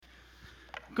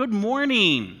Good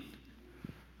morning.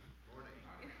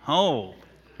 Oh,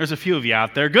 there's a few of you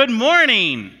out there. Good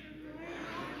morning.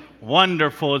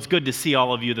 Wonderful. It's good to see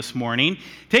all of you this morning.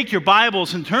 Take your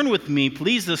Bibles and turn with me,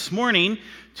 please, this morning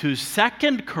to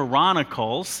 2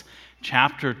 Chronicles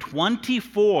chapter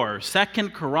 24. 2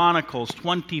 Chronicles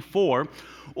 24.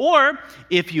 Or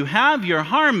if you have your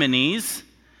harmonies,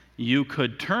 you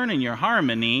could turn in your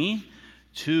harmony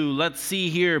to, let's see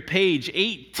here, page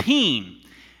 18.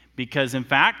 Because, in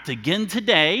fact, again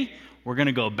today, we're going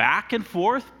to go back and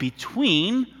forth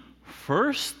between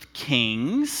 2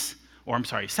 Kings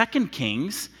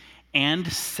and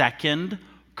 2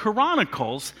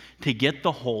 Chronicles to get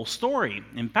the whole story.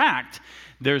 In fact,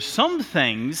 there's some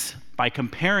things by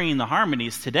comparing the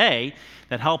harmonies today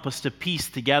that help us to piece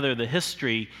together the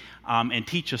history and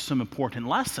teach us some important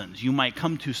lessons. You might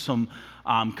come to some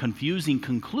confusing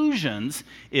conclusions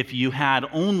if you had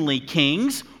only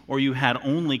Kings or you had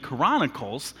only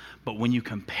Chronicles, but when you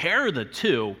compare the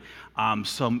two,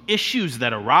 some issues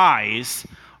that arise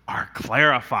are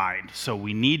clarified. So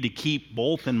we need to keep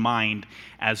both in mind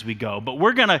as we go. But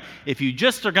if you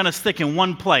just are gonna stick in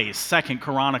one place, 2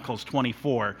 Chronicles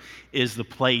 24 is the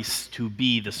place to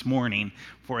be this morning,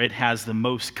 for it has the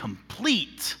most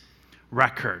complete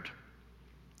record.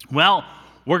 Well,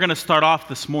 we're gonna start off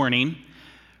this morning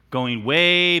going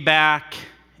way back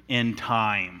in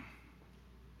time.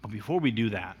 But before we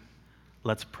do that,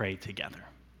 let's pray together.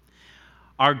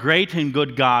 Our great and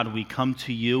good God, we come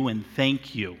to you and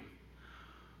thank you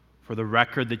for the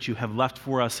record that you have left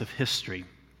for us of history.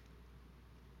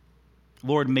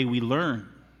 Lord, may we learn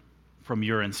from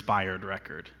your inspired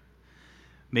record.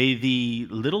 May the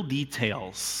little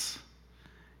details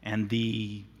and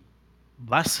the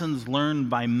lessons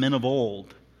learned by men of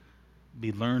old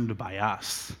be learned by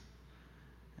us.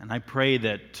 And I pray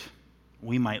that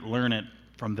we might learn it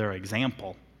from their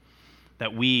example,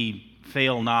 that we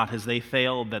fail not as they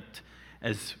failed, that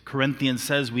as Corinthians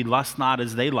says, we lust not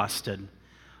as they lusted,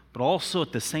 but also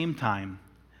at the same time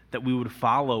that we would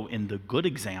follow in the good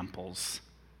examples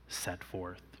set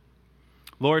forth.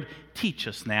 Lord, teach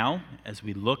us now as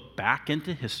we look back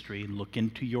into history, look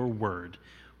into your word.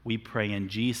 We pray in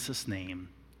Jesus' name,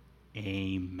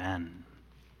 amen.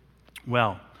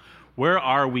 Well, where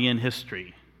are we in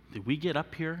history? Did we get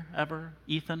up here ever,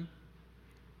 Ethan?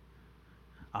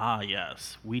 Ah,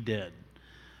 yes, we did.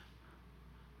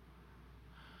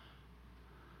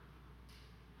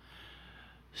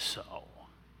 So,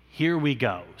 here we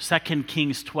go. 2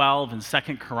 Kings 12 and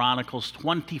 2 Chronicles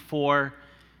 24.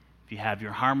 If you have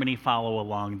your harmony, follow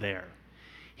along there.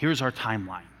 Here's our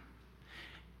timeline.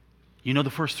 You know the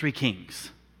first 3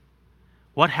 kings.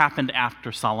 What happened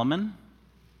after Solomon?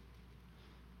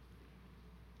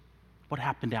 What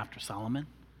happened after Solomon?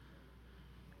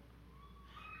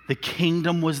 The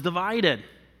kingdom was divided,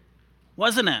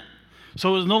 wasn't it? So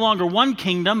it was no longer one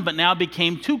kingdom, but now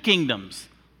became 2 kingdoms,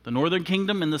 the northern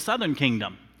kingdom and the southern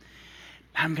kingdom.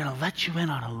 I'm going to let you in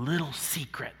on a little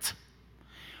secret.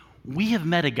 We have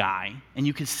met a guy, and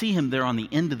you can see him there on the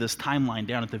end of this timeline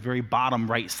down at the very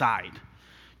bottom right side.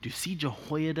 Do you see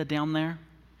Jehoiada down there?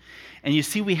 And you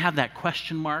see we have that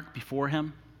question mark before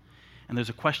him, and there's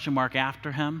a question mark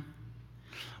after him.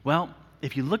 Well,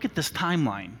 if you look at this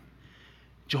timeline,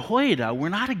 Jehoiada, we're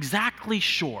not exactly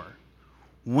sure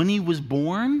when he was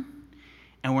born,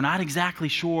 and we're not exactly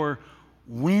sure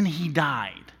when he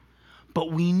died,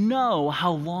 but we know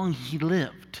how long he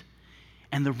lived.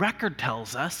 And the record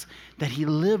tells us that he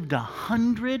lived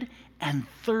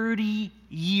 130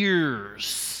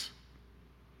 years.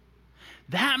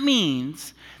 That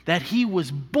means that he was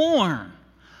born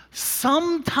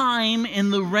sometime in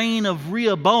the reign of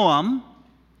Rehoboam,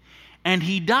 and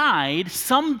he died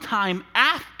sometime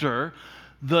after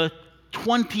the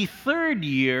 23rd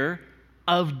year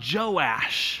of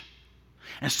Joash.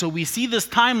 And so we see this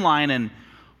timeline, and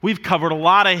we've covered a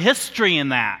lot of history in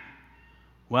that.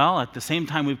 Well, at the same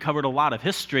time we've covered a lot of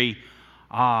history,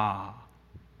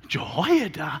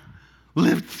 Jehoiada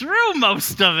lived through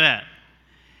most of it.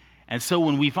 And so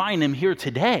when we find him here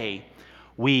today,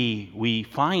 we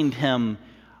find him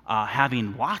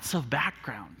having lots of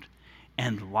background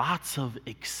and lots of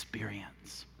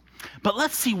experience. But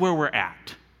let's see where we're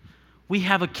at. We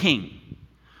have a king.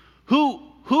 Who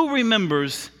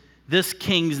remembers this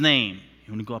king's name?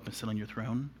 You want to go up and sit on your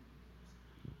throne?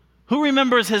 Who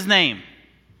remembers his name?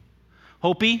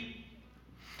 Hopi?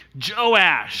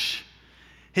 Joash.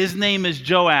 His name is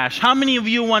Joash. How many of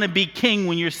you want to be king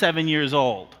when you're 7 years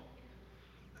old?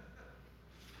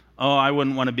 Oh, I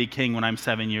wouldn't want to be king when I'm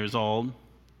 7 years old.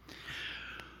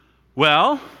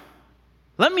 Well,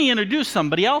 let me introduce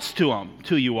somebody else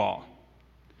to you all.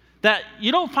 that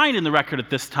you don't find in the record at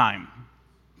this time.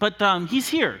 But he's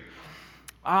here.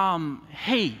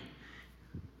 Hey,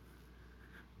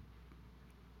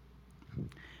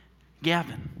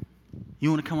 Gavin, you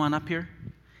want to come on up here?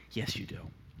 Yes, you do.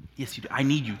 Yes, you do. I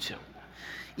need you to.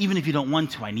 Even if you don't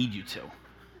want to, I need you to.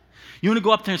 You want to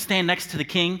go up there and stand next to the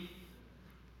king?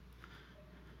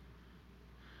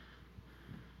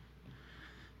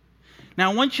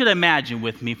 Now, I want you to imagine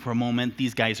with me for a moment,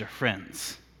 these guys are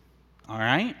friends. All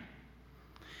right?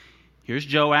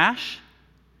 Here's Joash,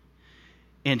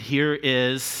 and here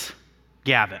is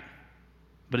Gavin.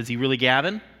 But is he really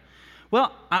Gavin?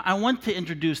 Well, I want to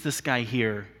introduce this guy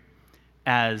here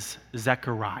as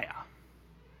Zechariah.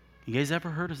 You guys ever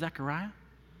heard of Zechariah?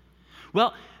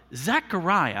 Well,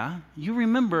 Zechariah, you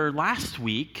remember last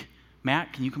week,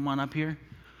 Matt, can you come on up here?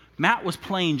 Matt was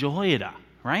playing Jehoiada,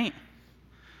 right?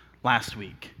 Last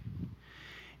week.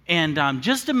 And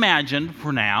just imagine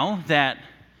for now that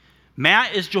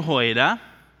Matt is Jehoiada,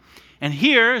 and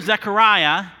here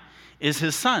Zechariah is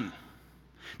his son.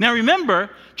 Now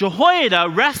remember, Jehoiada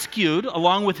rescued,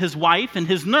 along with his wife and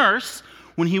his nurse,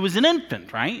 when he was an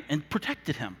infant, right? And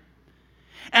protected him.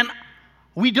 And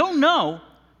we don't know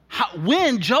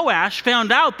when Joash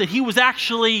found out that he was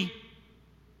actually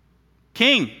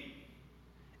king.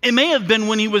 It may have been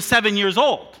when he was 7 years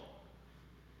old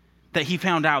that he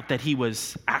found out that he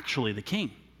was actually the king.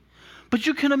 But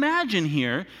you can imagine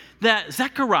here that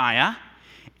Zechariah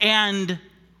and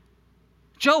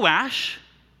Joash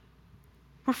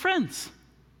were friends,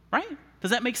 right?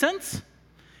 Does that make sense?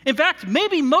 In fact,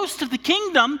 maybe most of the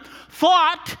kingdom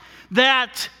thought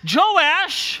that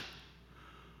Joash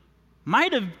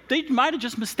might have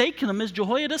just mistaken him as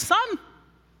Jehoiada's son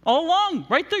all along.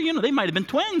 Right there, they might have been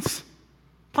twins,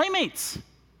 playmates.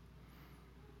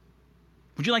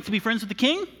 Would you like to be friends with the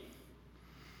king?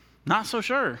 Not so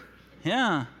sure.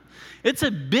 Yeah. It's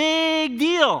a big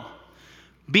deal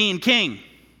being king.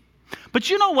 But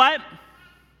you know what?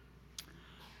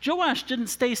 Joash didn't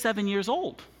stay 7 years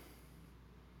old.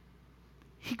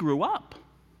 He grew up.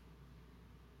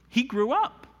 He grew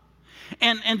up.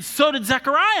 And so did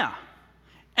Zechariah.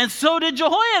 And so did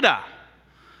Jehoiada.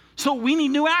 So we need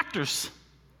new actors.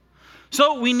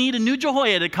 So we need a new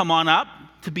Jehoiada to come on up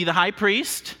to be the high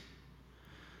priest.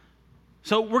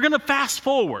 So we're going to fast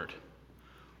forward.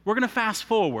 We're going to fast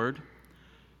forward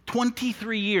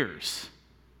 23 years.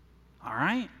 All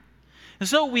right? And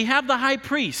so we have the high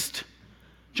priest,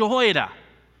 Jehoiada.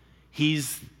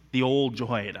 He's the old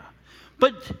Jehoiada.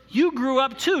 But you grew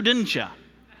up too, didn't you?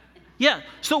 Yeah.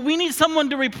 So we need someone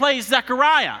to replace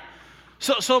Zechariah.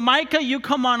 So Micah, you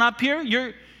come on up here.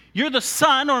 You're the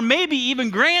son or maybe even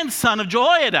grandson of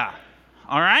Jehoiada.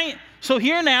 All right? So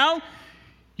here now,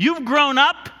 you've grown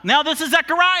up. Now this is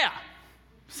Zechariah.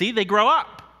 See, they grow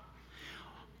up.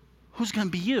 Who's going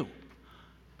to be you?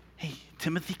 Hey,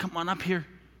 Timothy, come on up here.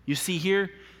 You see here,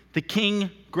 the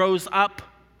king grows up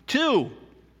too.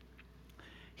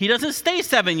 He doesn't stay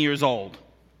 7 years old.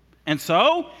 And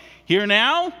so, here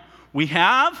now, we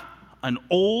have an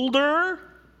older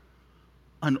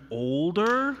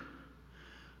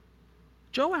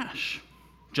Joash.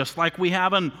 Just like we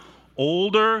have an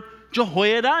older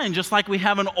Jehoiada and just like we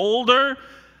have an older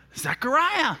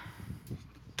Zechariah.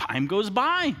 Time goes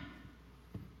by.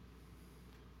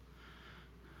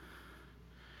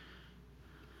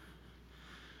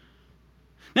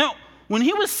 Now, when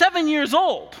he was 7 years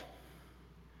old,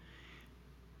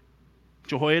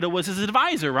 Jehoiada was his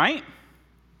advisor, right?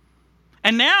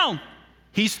 And now,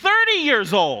 he's 30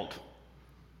 years old.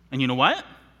 And you know what?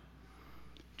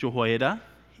 Jehoiada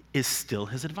is still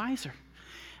his advisor.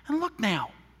 And look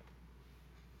now.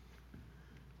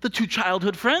 The two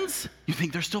childhood friends, you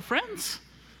think they're still friends?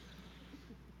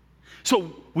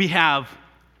 So we have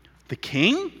the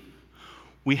king,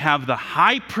 we have the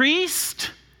high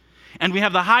priest, and we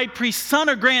have the high priest's son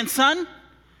or grandson.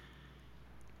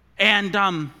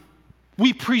 And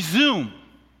we presume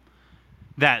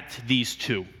that these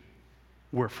two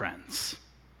were friends.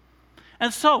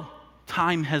 And so,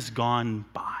 time has gone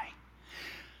by.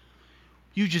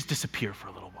 You just disappear for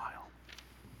a little while.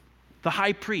 The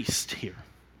high priest here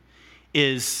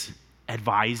is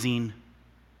advising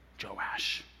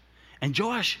Joash. And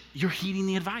Joash, you're heeding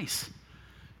the advice.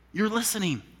 You're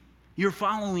listening. You're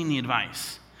following the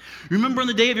advice. Remember on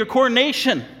the day of your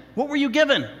coronation, what were you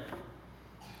given?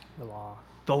 The law.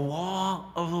 The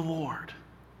law of the Lord.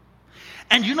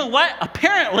 And you know what?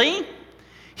 Apparently,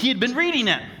 he had been reading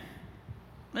it.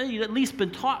 He'd at least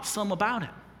been taught some about it.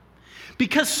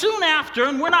 Because soon after,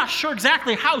 and we're not sure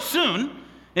exactly how soon,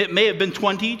 it may have been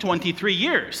 23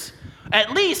 years,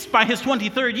 at least by his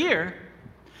 23rd year,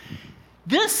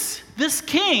 this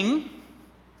king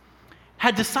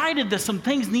had decided that some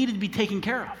things needed to be taken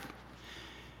care of.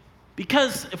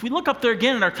 Because if we look up there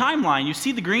again in our timeline, you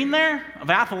see the green there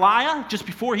of Athaliah just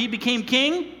before he became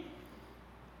king?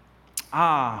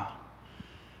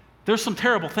 There's some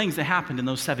terrible things that happened in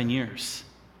those 7 years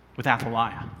with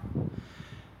Athaliah.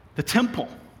 The temple,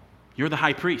 you're the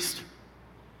high priest.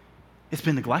 It's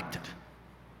been neglected.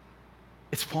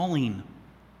 It's falling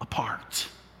apart.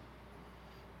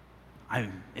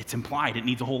 It's implied it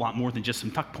needs a whole lot more than just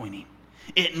some tuck pointing.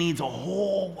 It needs a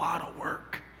whole lot of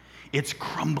work. It's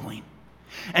crumbling.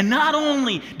 And not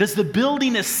only does the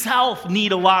building itself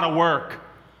need a lot of work,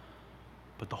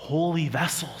 but the holy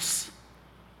vessels,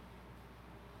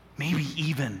 maybe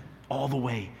even all the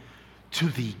way to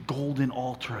the golden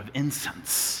altar of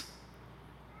incense,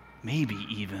 maybe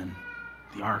even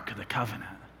the Ark of the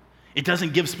Covenant. It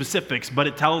doesn't give specifics, but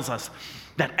it tells us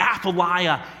that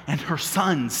Athaliah and her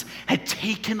sons had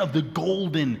taken of the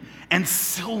golden and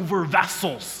silver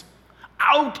vessels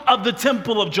out of the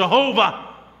temple of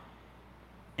Jehovah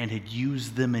and had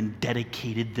used them and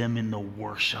dedicated them in the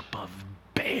worship of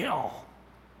Baal.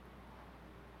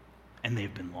 And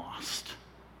they've been lost.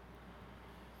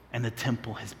 And the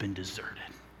temple has been deserted.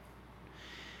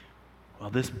 Well,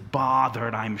 this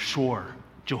bothered, I'm sure,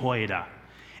 Jehoiada.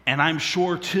 And I'm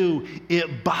sure, too,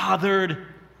 it bothered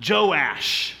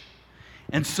Joash.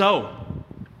 And so,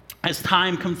 as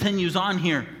time continues on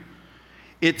here,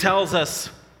 it tells us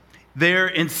there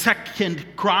in 2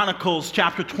 Chronicles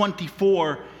chapter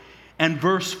 24 and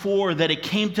verse 4 that it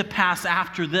came to pass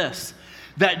after this,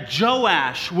 that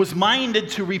Joash was minded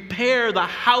to repair the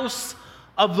house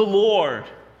of the Lord.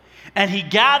 And he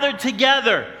gathered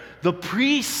together the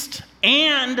priests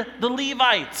and the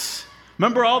Levites.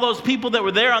 Remember all those people that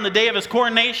were there on the day of his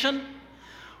coronation?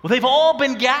 Well, they've all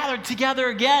been gathered together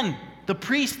again, the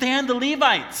priests and the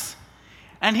Levites.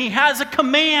 And he has a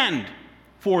command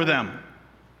for them.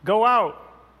 Go out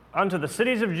unto the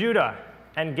cities of Judah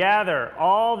and gather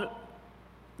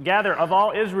of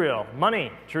all Israel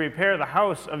money to repair the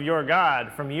house of your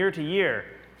God from year to year,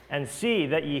 and see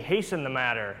that ye hasten the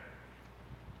matter.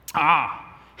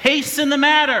 Hasten the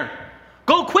matter.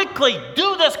 Go quickly.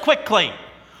 Do this quickly.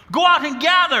 Go out and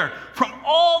gather from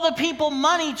all the people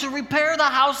money to repair the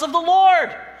house of the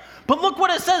Lord. But look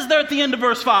what it says there at the end of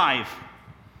verse 5.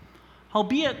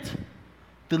 Howbeit,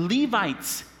 the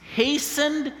Levites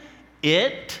hastened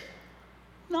it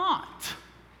not.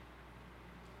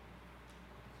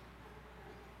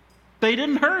 They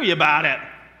didn't hurry about it.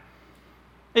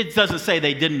 It doesn't say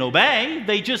they didn't obey.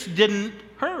 They just didn't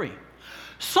hurry.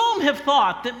 Some have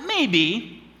thought that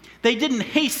maybe they didn't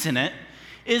hasten it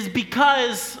is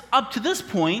because up to this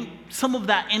point, some of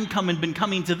that income had been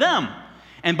coming to them.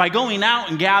 And by going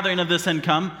out and gathering of this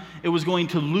income, it was going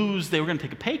to lose, they were going to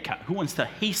take a pay cut. Who wants to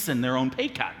hasten their own pay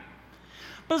cut?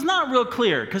 But it's not real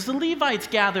clear because the Levites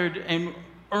gathered and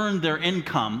earned their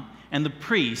income and the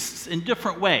priests in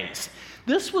different ways.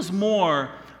 This was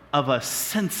more of a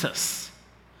census.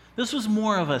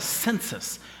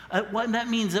 What that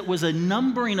means, it was a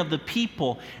numbering of the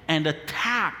people and a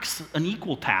tax, an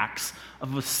equal tax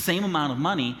of the same amount of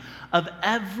money of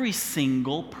every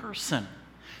single person.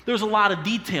 There's a lot of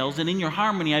details, and in your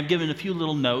harmony, I've given a few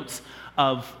little notes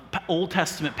of Old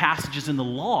Testament passages in the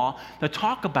law that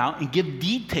talk about and give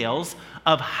details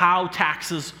of how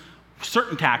taxes,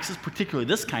 certain taxes, particularly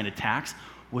this kind of tax,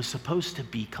 was supposed to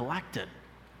be collected.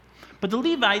 But the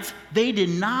Levites, they did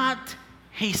not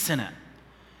hasten it.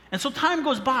 And so time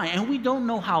goes by, and we don't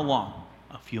know how long.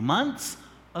 A few months,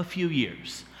 a few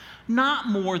years. Not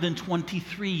more than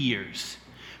 23 years.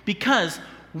 Because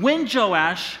when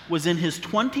Joash was in his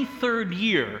 23rd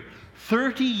year,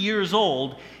 30 years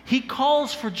old, he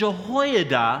calls for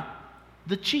Jehoiada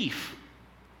the chief.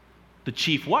 The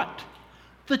chief what?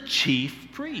 The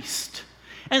chief priest.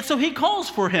 And so he calls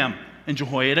for him, and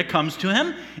Jehoiada comes to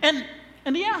him, and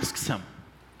he asks him,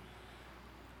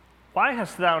 Why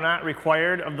hast thou not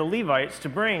required of the Levites to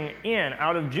bring in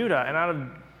out of Judah and out of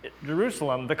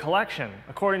Jerusalem the collection,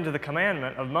 according to the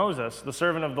commandment of Moses, the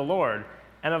servant of the Lord,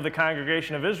 and of the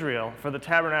congregation of Israel, for the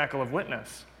tabernacle of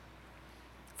witness?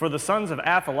 For the sons of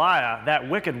Athaliah, that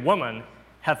wicked woman,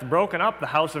 hath broken up the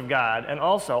house of God, and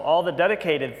also all the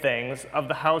dedicated things of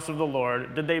the house of the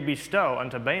Lord did they bestow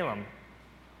unto Balaam.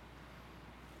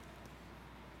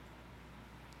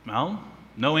 Well,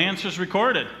 no answers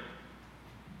recorded.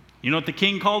 You know what the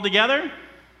king called together?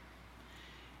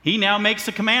 He now makes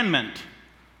a commandment.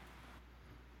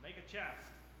 Make a chest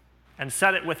and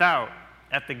set it without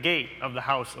at the gate of the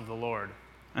house of the Lord.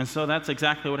 And so that's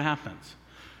exactly what happens.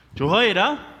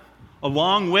 Jehoiada,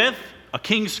 along with a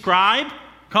king's scribe,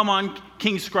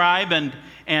 king scribe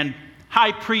and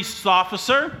high priest's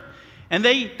officer, And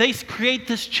they create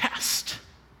this chest.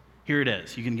 Here it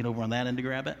is. You can get over on that end to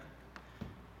grab it.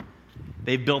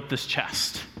 They've built this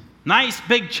chest. Nice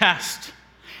big chest.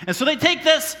 And so they take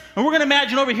this, and we're going to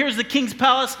imagine over here's the king's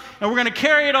palace, and we're going to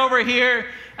carry it over here,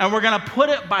 and we're going to put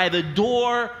it by the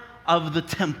door of the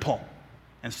temple.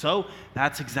 And so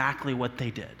that's exactly what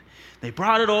they did. They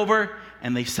brought it over,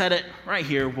 and they set it right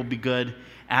here, will be good,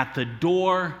 at the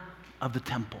door of the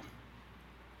temple.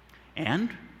 And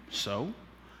so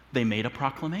they made a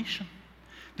proclamation.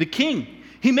 The king,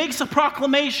 he makes a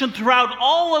proclamation throughout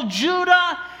all of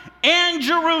Judah and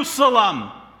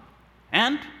Jerusalem.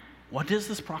 And what is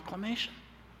this proclamation?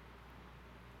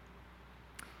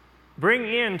 Bring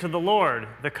in to the Lord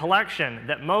the collection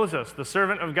that Moses, the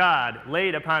servant of God,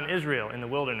 laid upon Israel in the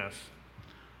wilderness.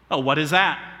 Oh, what is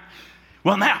that?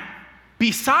 Well, now,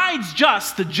 besides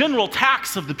just the general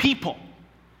tax of the people,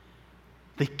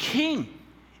 the king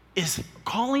is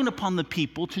calling upon the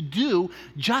people to do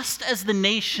just as the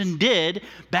nation did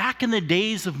back in the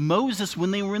days of Moses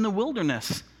when they were in the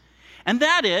wilderness. And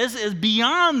that is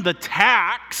beyond the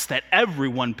tax that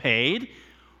everyone paid,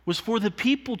 was for the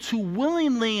people to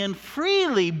willingly and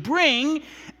freely bring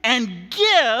and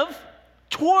give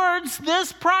towards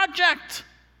this project.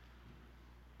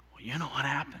 Well, you know what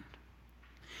happened?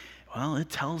 Well, it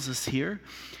tells us here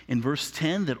in verse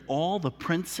 10 that all the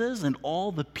princes and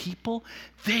all the people,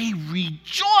 they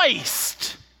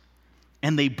rejoiced.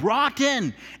 And they brought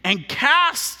in and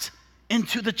cast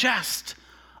into the chest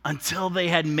until they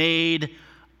had made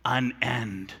an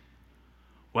end.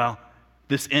 Well,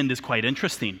 this end is quite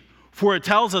interesting, for it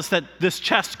tells us that this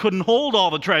chest couldn't hold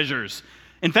all the treasures.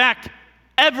 In fact,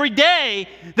 every day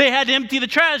they had to empty the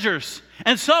treasures.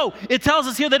 And so it tells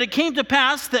us here that it came to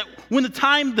pass that when the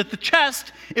time that the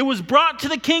chest, it was brought to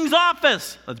the king's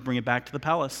office. Let's bring it back to the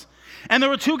palace. And there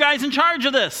were two guys in charge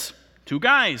of this. Two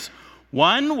guys.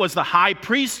 One was the high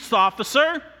priest's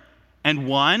officer, and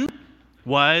one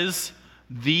was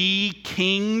the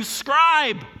king's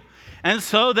scribe. And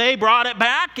so they brought it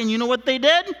back, and you know what they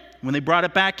did? When they brought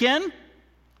it back in,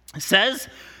 it says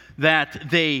that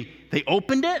they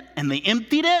opened it and they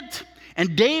emptied it,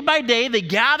 and day by day they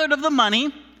gathered of the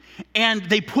money and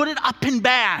they put it up in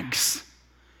bags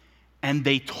and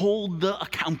they told the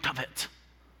account of it.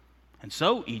 And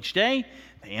so each day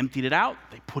they emptied it out,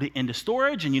 they put it into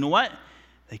storage, and you know what?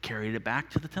 They carried it back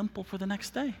to the temple for the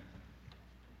next day.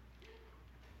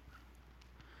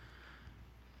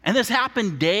 And this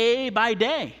happened day by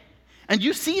day. And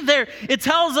you see there, it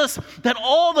tells us that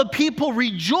all the people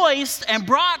rejoiced and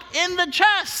brought in the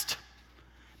chest.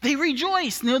 They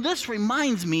rejoiced. Now, this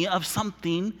reminds me of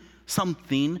something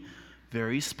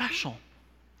very special.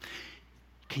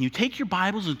 Can you take your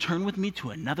Bibles and turn with me to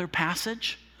another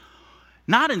passage?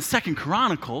 Not in 2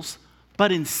 Chronicles,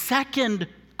 but in 2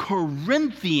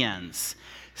 Corinthians.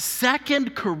 2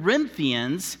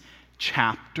 Corinthians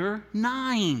chapter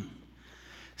 9.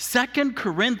 2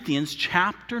 Corinthians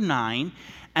chapter 9,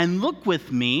 and look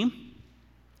with me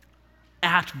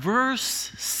at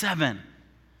verse 7.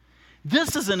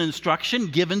 This is an instruction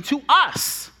given to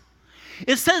us.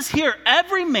 It says here,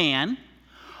 every man,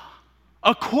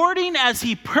 according as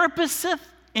he purposeth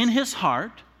in his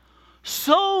heart,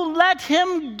 so let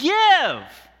him give.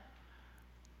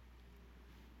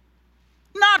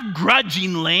 Not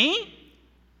grudgingly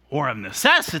or of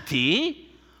necessity,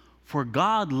 for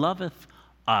God loveth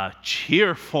a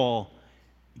cheerful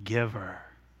giver.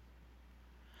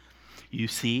 You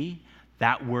see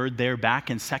that word there back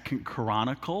in 2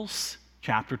 Chronicles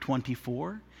chapter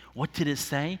 24? What did it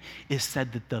say? It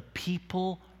said that the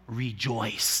people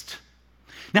rejoiced.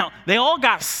 Now, they all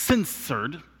got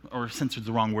censored, or censored's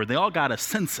the wrong word. They all got a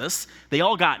census. They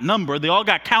all got numbered. They all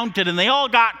got counted, and they all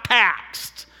got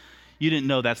taxed. You didn't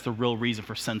know that's the real reason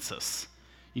for census.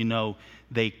 You know,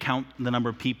 they count the number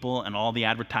of people, and all the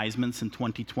advertisements in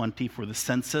 2020 for the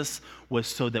census was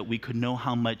so that we could know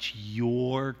how much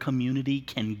your community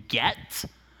can get.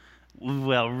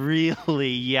 Well, really,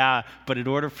 yeah, but in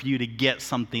order for you to get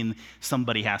something,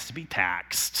 somebody has to be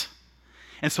taxed.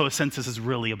 And so a census is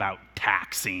really about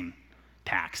taxing.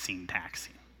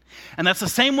 And that's the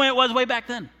same way it was way back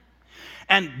then.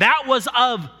 And that was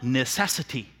of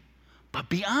necessity. But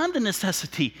beyond the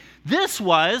necessity, this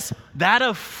was that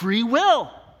of free will.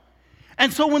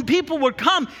 And so when people would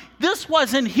come, this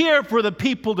wasn't here for the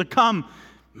people to come,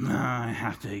 I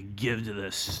have to give to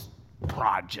this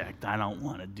project. I don't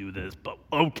want to do this, but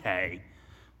okay.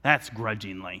 That's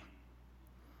grudgingly.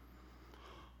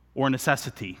 Or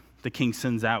necessity. The king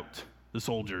sends out the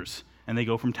soldiers, and they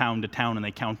go from town to town, and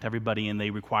they count everybody, and they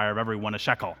require of everyone a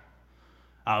shekel.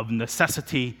 Of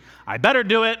necessity, I better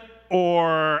do it,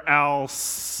 or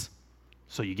else.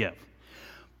 So you give.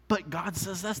 But God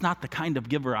says, that's not the kind of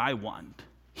giver I want.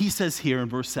 He says here in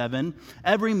verse 7,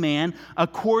 every man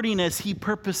according as he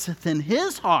purposeth in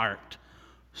his heart,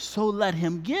 so let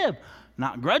him give,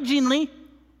 not grudgingly,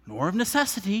 nor of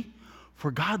necessity,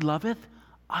 for God loveth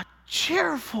a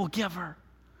cheerful giver,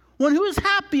 one who is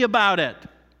happy about it.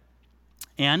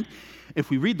 And if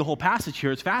we read the whole passage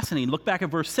here, it's fascinating. Look back at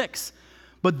verse 6.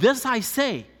 But this I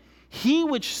say, he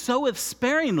which soweth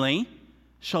sparingly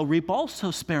shall reap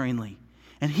also sparingly,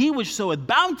 and he which soweth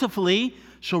bountifully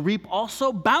shall reap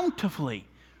also bountifully.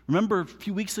 Remember a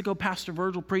few weeks ago, Pastor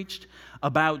Virgil preached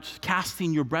about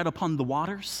casting your bread upon the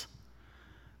waters?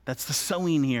 That's the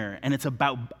sowing here, and it's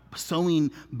about sowing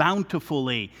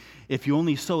bountifully. If you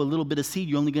only sow a little bit of seed,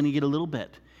 you're only going to get a little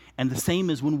bit. And the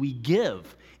same as when we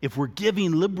give. If we're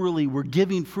giving liberally, we're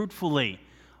giving fruitfully.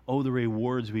 Oh, the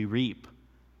rewards we reap.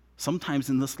 Sometimes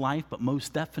in this life, but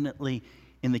most definitely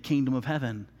in the kingdom of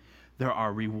heaven, there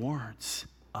are rewards,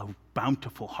 a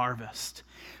bountiful harvest.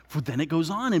 For then it goes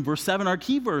on in verse 7, our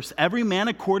key verse, every man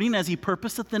according as he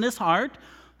purposeth in his heart,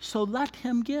 so let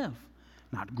him give,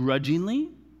 not grudgingly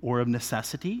or of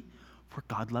necessity, for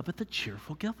God loveth a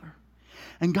cheerful giver.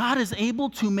 And God is able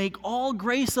to make all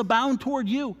grace abound toward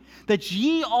you, that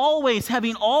ye always,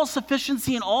 having all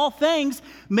sufficiency in all things,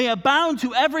 may abound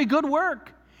to every good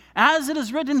work. As it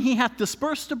is written, he hath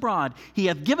dispersed abroad, he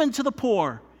hath given to the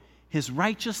poor, his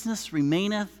righteousness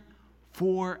remaineth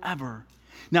forever.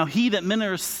 Now he that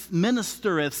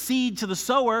ministereth seed to the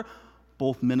sower,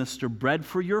 both minister bread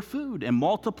for your food, and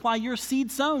multiply your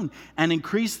seed sown, and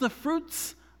increase the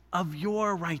fruits of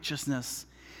your righteousness,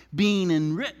 being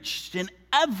enriched in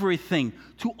everything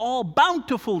to all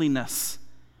bountifulness,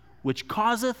 which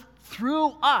causeth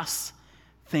through us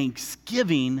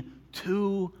thanksgiving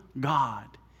to God.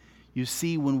 You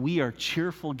see, when we are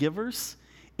cheerful givers,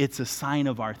 it's a sign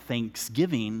of our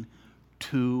thanksgiving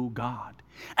to God.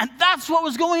 And that's what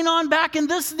was going on back in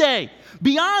this day.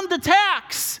 Beyond the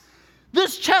tax,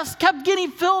 this chest kept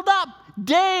getting filled up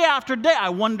day after day. I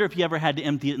wonder if you ever had to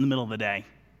empty it in the middle of the day.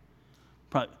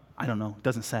 Probably, I don't know, it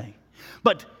doesn't say.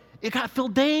 But it got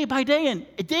filled day by day, and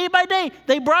day by day,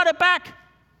 they brought it back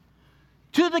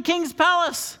to the king's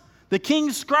palace. The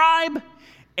king's scribe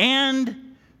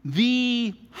and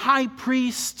the high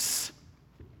priest's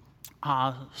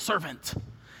servant.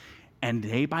 And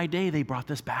day by day, they brought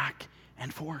this back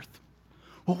and forth.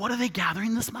 Well, what are they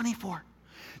gathering this money for?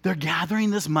 They're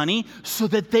gathering this money so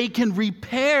that they can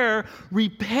repair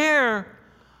the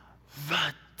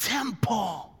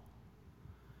temple.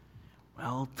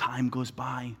 Well, time goes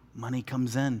by, money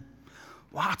comes in.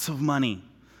 Lots of money.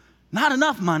 Not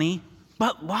enough money,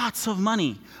 but lots of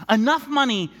money. Enough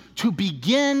money to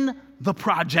begin the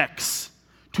projects.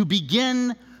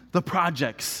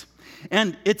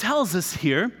 And it tells us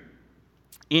here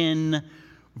in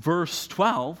verse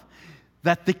 12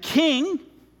 that the king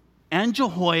and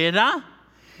Jehoiada,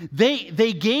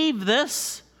 they gave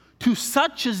this to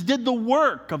such as did the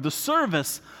work of the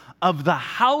service of the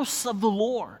house of the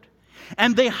Lord.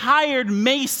 And they hired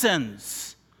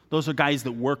masons. Those are guys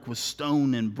that work with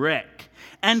stone and brick.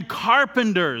 And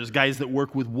carpenters, guys that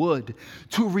work with wood,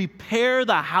 to repair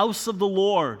the house of the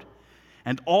Lord.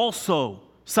 And also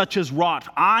such as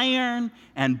wrought iron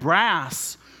and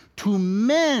brass to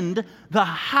mend the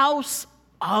house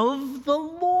of the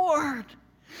Lord.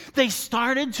 They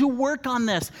started to work on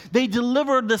this. They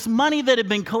delivered this money that had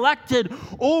been collected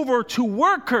over to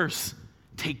workers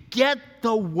to get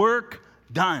the work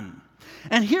done.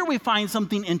 And here we find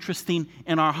something interesting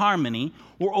in our harmony.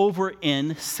 We're over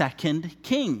in 2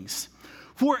 Kings.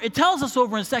 For it tells us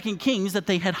over in 2 Kings that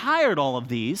they had hired all of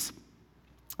these,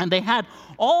 and they had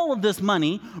all of this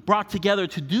money brought together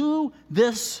to do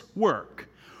this work.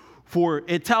 For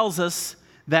it tells us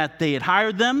that they had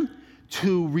hired them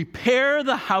to repair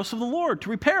the house of the Lord,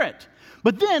 to repair it.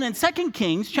 But then in 2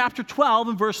 Kings chapter 12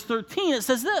 and verse 13, it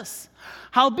says this,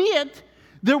 howbeit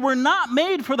there were not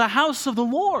made for the house of the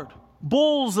Lord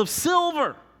bowls of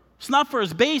silver,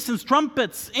 snuffers, basins,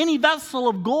 trumpets, any vessel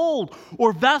of gold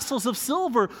or vessels of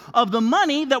silver of the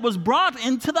money that was brought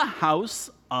into the house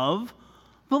of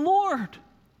the Lord.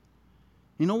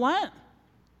 You know what?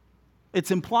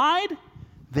 It's implied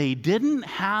they didn't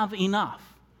have enough.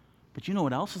 But you know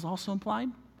what else is also implied?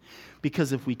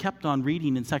 Because if we kept on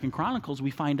reading in 2 Chronicles,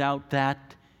 we find out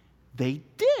that they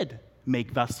did make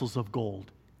vessels of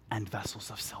gold and vessels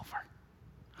of silver.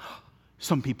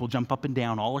 Some people jump up and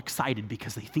down all excited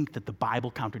because they think that the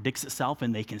Bible contradicts itself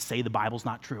and they can say the Bible's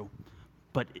not true.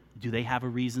 But do they have a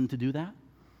reason to do that?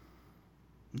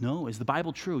 No. Is the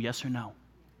Bible true? Yes or no?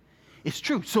 It's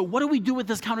true. So what do we do with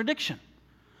this contradiction?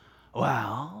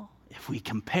 Well, if we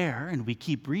compare and we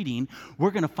keep reading,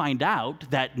 we're going to find out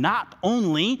that not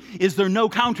only is there no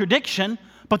contradiction,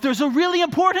 but there's a really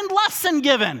important lesson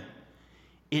given.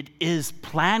 It is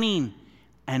planning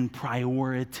and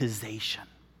prioritization.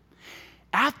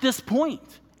 At this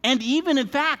point, and even in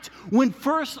fact, when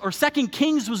 1st or 2nd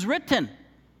Kings was written,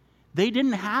 they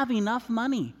didn't have enough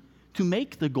money to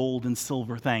make the gold and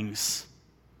silver things.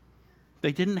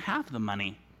 They didn't have the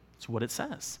money. That's what it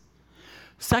says.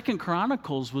 2nd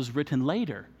Chronicles was written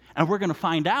later, and we're going to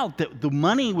find out that the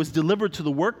money was delivered to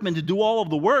the workmen to do all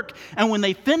of the work, and when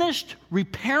they finished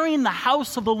repairing the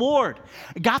house of the Lord,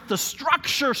 got the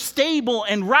structure stable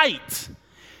and right,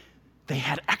 they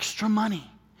had extra money,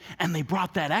 and they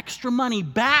brought that extra money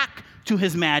back to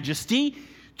His Majesty,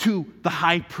 to the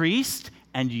high priest,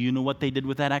 and do you know what they did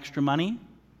with that extra money?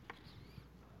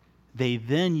 They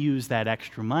then used that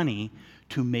extra money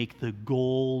to make the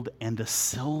gold and the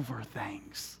silver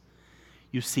things.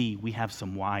 You see, we have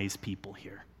some wise people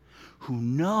here who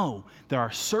know there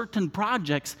are certain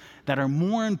projects that are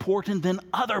more important than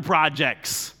other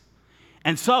projects.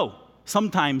 And so,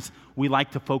 sometimes we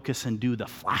like to focus and do the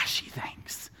flashy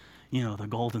things, the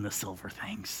gold and the silver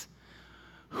things.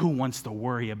 Who wants to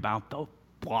worry about the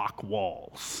block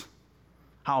walls?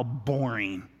 How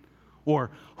boring.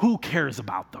 Or who cares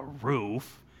about the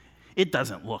roof? It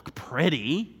doesn't look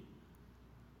pretty.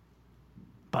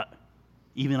 But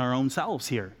even our own selves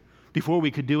here, before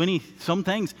we could do some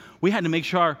things, we had to make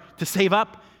sure to save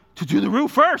up to do the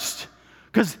roof first.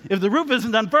 Because if the roof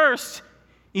isn't done first,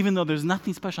 even though there's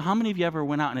nothing special, how many of you ever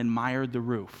went out and admired the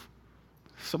roof?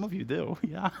 Some of you do,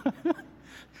 yeah.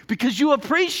 Because you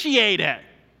appreciate it.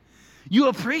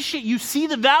 You see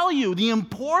the value, the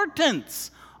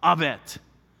importance of it.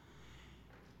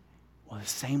 Well, the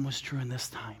same was true in this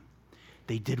time.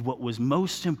 They did what was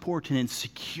most important in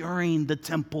securing the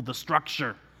temple, the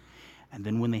structure. And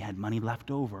then when they had money left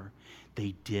over,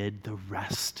 they did the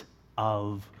rest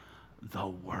of the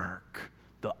work,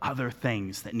 the other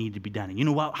things that need to be done. And you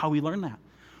know how we learn that?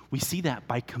 We see that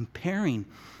by comparing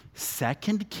 2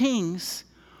 Kings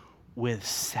with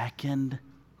 2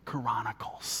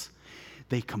 Chronicles.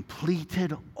 They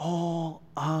completed all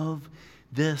of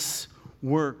this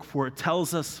work, for it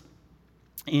tells us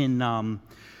in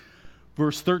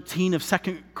verse 13 of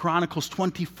 2 Chronicles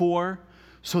 24,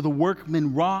 so the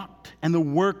workmen wrought, and the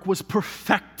work was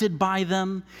perfected by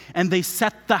them, and they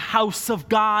set the house of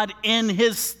God in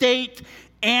his state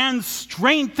and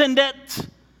strengthened it.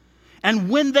 And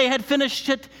when they had finished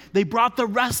it, they brought the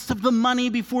rest of the money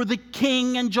before the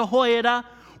king and Jehoiada.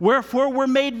 Wherefore were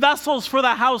made vessels for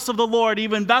the house of the Lord,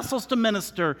 even vessels to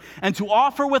minister, and to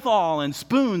offer withal, and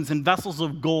spoons and vessels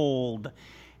of gold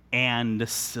and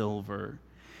silver.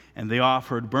 And they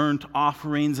offered burnt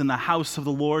offerings in the house of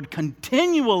the Lord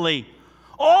continually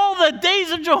all the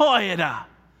days of Jehoiada.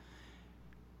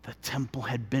 The temple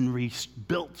had been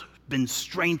rebuilt, been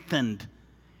strengthened,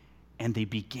 and they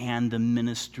began the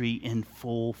ministry in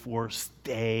full force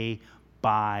day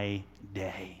by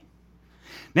day.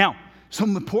 Now,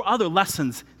 some other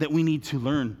lessons that we need to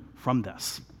learn from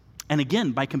this. And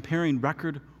again, by comparing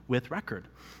record with record.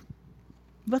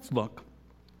 Let's look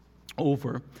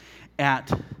over at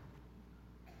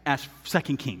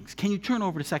 2 Kings. Can you turn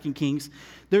over to 2 Kings?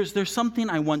 There's something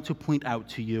I want to point out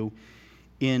to you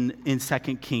in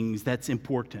 2 Kings that's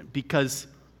important, because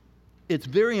it's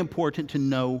very important to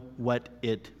know what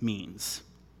it means.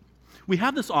 We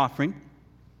have this offering,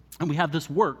 and we have this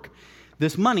work,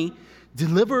 this money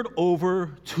delivered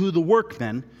over to the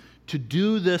workmen to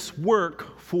do this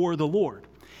work for the Lord.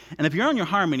 And if you're on your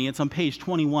Harmony, it's on page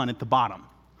 21 at the bottom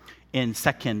in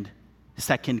 2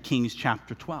 Kings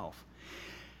chapter 12.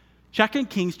 2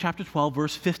 Kings chapter 12,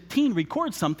 verse 15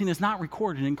 records something that's not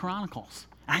recorded in Chronicles.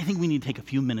 And I think we need to take a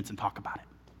few minutes and talk about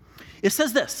it. It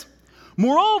says this: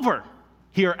 moreover,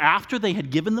 here after they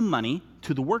had given the money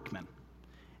to the workmen,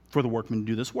 for the workmen to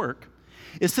do this work,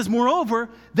 it says, moreover,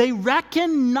 they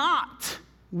reckoned not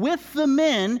with the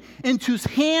men into whose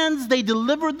hands they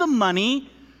delivered the money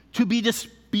to be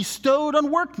bestowed on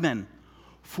workmen,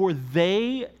 for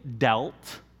they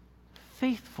dealt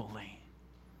faithfully.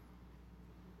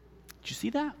 Did you see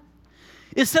that?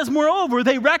 It says, moreover,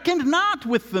 they reckoned not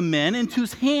with the men into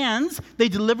whose hands they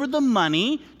delivered the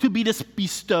money to be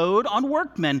bestowed on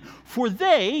workmen, for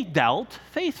they dealt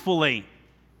faithfully.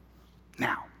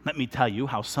 Now, let me tell you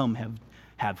how some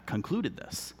have concluded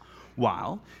this.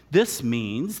 While this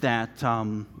means that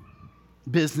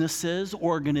businesses,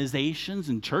 organizations,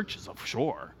 and churches,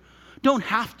 sure, don't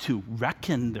have to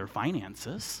reckon their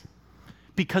finances,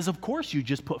 because of course you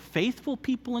just put faithful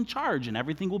people in charge and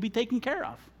everything will be taken care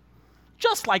of.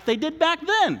 Just like they did back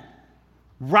then.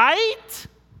 Right?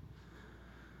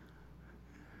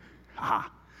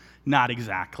 Not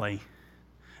exactly.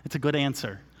 It's a good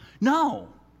answer. No.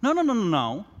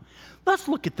 Let's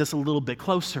look at this a little bit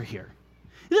closer here.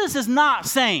 This is not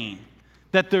saying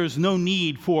that there's no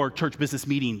need for church business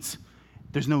meetings.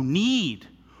 There's no need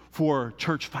for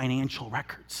church financial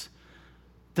records.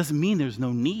 Doesn't mean there's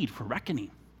no need for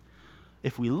reckoning.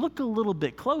 If we look a little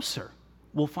bit closer,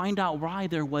 we'll find out why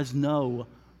there was no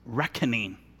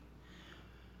reckoning.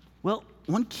 Well,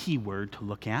 one key word to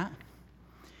look at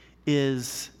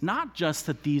is not just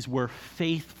that these were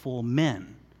faithful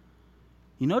men.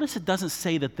 You notice it doesn't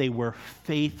say that they were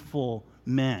faithful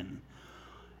men.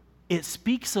 It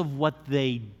speaks of what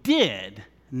they did,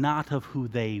 not of who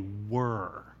they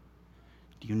were.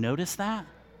 Do you notice that?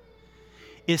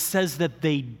 It says that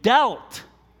they dealt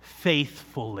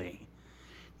faithfully.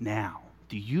 Now,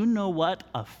 do you know what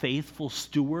a faithful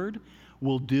steward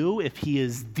will do if he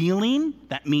is dealing,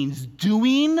 that means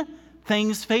doing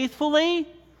things faithfully?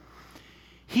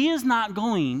 He is not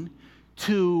going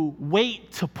to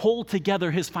wait to pull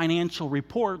together his financial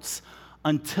reports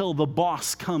until the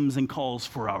boss comes and calls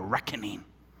for a reckoning.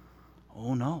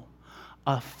 Oh no.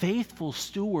 A faithful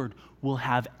steward will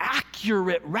have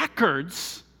accurate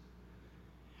records,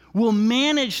 will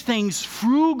manage things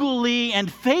frugally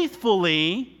and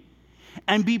faithfully,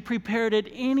 and be prepared at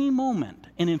any moment.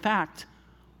 And in fact,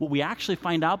 what we actually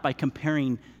find out by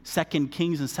comparing 2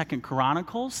 Kings and 2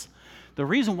 Chronicles, the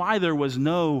reason why there was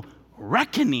no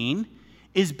reckoning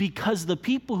is because the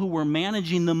people who were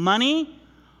managing the money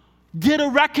did a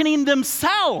reckoning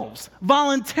themselves,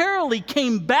 voluntarily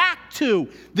came back to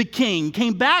the king,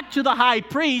 came back to the high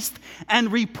priest, and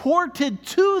reported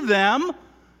to them,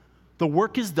 the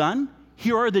work is done,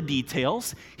 here are the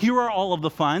details, here are all of the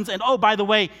funds, and oh, by the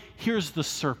way, here's the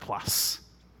surplus.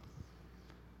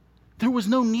 There was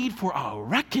no need for a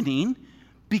reckoning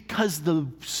because the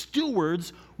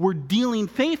stewards were dealing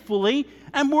faithfully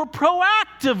and were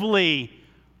proactively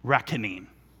reckoning.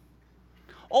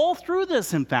 All through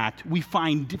this, in fact, we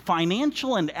find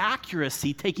financial and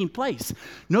accuracy taking place.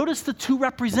 Notice the two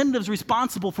representatives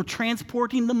responsible for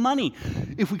transporting the money.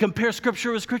 If we compare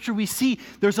Scripture with Scripture, we see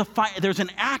there's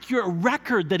an accurate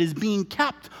record that is being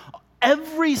kept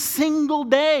every single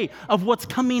day of what's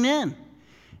coming in.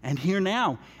 And here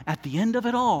now, at the end of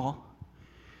it all,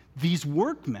 these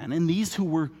workmen and these who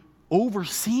were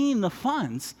overseeing the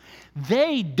funds,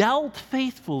 they dealt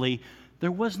faithfully.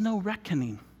 There was no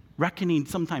reckoning. Reckoning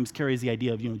sometimes carries the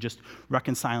idea of, just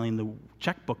reconciling the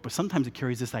checkbook, but sometimes it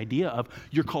carries this idea of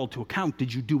you're called to account.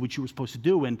 Did you do what you were supposed to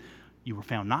do? And you were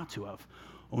found not to have.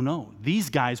 Oh no, these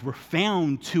guys were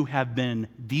found to have been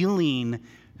dealing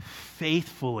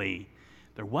faithfully.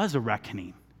 There was a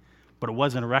reckoning, but it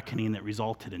wasn't a reckoning that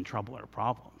resulted in trouble or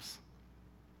problems.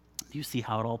 Do you see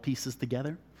how it all pieces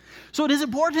together? So it is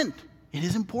important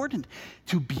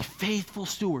to be faithful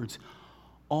stewards,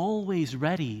 always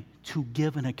ready to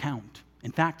give an account.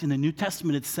 In fact, in the New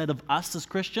Testament, it's said of us as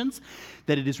Christians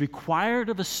that it is required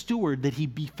of a steward that he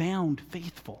be found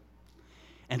faithful.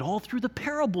 And all through the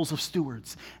parables of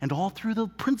stewards and all through the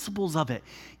principles of it,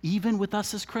 even with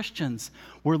us as Christians,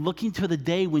 we're looking to the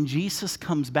day when Jesus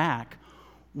comes back,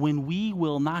 when we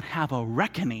will not have a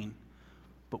reckoning,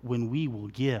 but when we will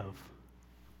give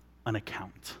an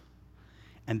account.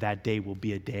 And that day will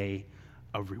be a day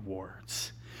of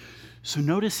rewards. So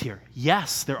notice here,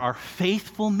 yes, there are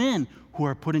faithful men who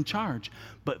are put in charge,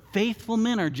 but faithful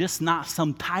men are just not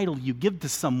some title you give to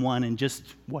someone and just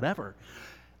whatever.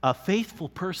 A faithful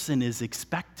person is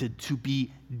expected to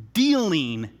be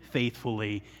dealing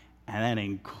faithfully, and that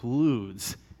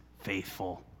includes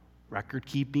faithful record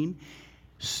keeping,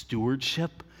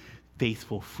 stewardship,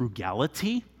 faithful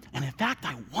frugality. And in fact,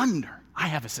 I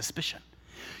have a suspicion.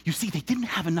 You see, they didn't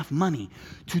have enough money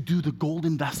to do the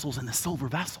golden vessels and the silver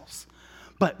vessels.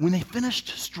 But when they finished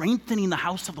strengthening the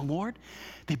house of the Lord,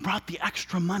 they brought the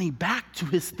extra money back to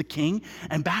the king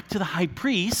and back to the high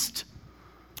priest,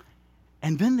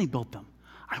 and then they built them.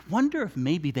 I wonder if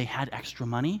maybe they had extra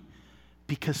money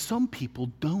because some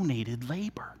people donated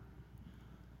labor.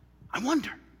 I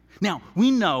wonder. Now,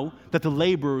 we know that the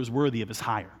laborer is worthy of his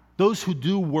hire. Those who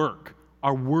do work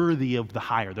are worthy of the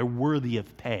hire. They're worthy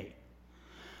of pay.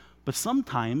 But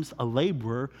sometimes a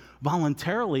laborer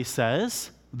voluntarily says,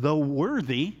 though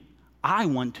worthy, I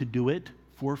want to do it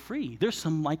for free. There's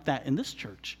some like that in this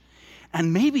church.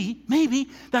 And maybe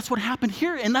that's what happened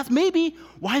here. And that's maybe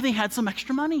why they had some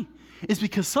extra money, is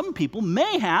because some people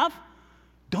may have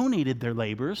donated their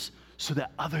labors so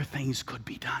that other things could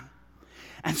be done.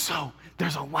 And so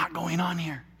there's a lot going on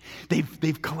here.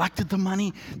 They've collected the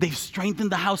money, they've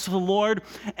strengthened the house of the Lord,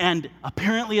 and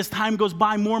apparently as time goes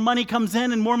by, more money comes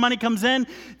in,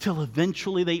 till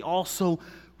eventually they also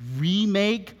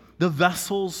remake the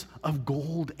vessels of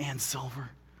gold and silver.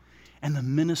 And the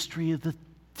ministry of the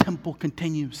temple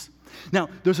continues. Now,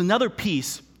 there's another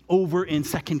piece over in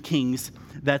 2 Kings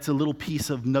that's a little piece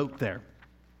of note there.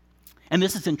 And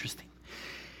this is interesting.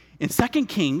 In 2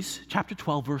 Kings chapter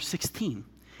 12, verse 16,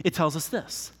 it tells us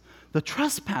this: the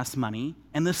trespass money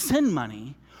and the sin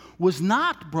money was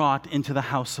not brought into the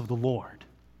house of the Lord.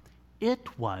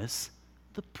 It was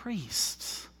the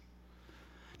priests.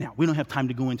 Now, we don't have time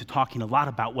to go into talking a lot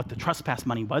about what the trespass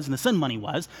money was and the sin money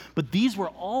was, but these were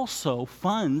also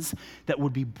funds that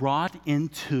would be brought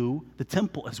into the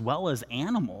temple as well as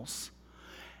animals.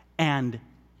 And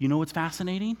you know what's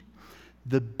fascinating?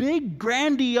 The big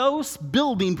grandiose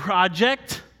building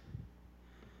project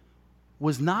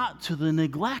was not to the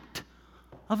neglect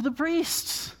of the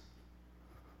priests.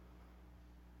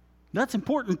 That's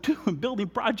important too in building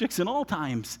projects in all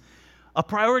times. A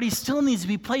priority still needs to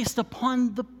be placed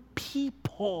upon the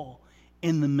people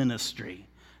in the ministry,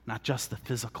 not just the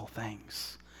physical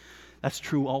things. That's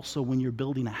true also when you're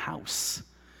building a house.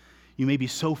 You may be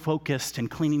so focused in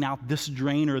cleaning out this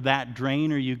drain or that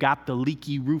drain, or you got the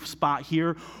leaky roof spot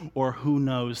here, or who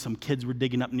knows, some kids were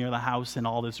digging up near the house and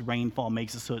all this rainfall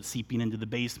makes it so it's seeping into the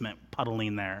basement,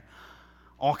 puddling there.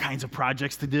 All kinds of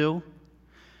projects to do.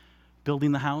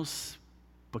 Building the house,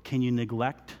 but can you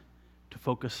neglect to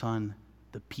focus on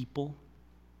the people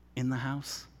in the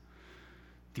house?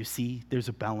 Do you see? There's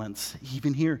a balance.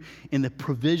 Even here in the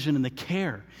provision and the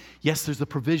care. Yes, there's the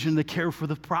provision and the care for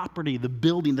the property, the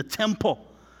building, the temple.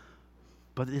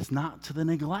 But it's not to the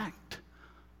neglect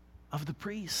of the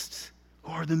priests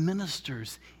or the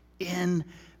ministers in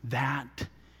that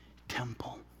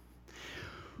temple.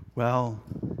 Well,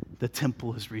 the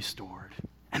temple is restored.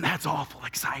 And that's awful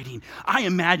exciting. I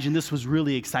imagine this was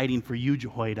really exciting for you,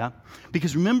 Jehoiada.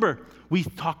 Because remember, we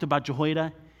talked about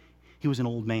Jehoiada. He was an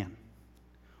old man.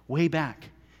 Way back.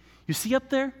 You see up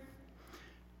there?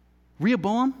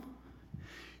 Rehoboam?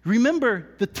 Remember,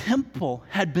 the temple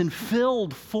had been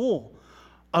filled full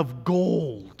of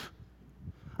gold.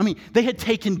 I mean, they had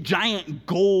taken giant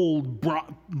gold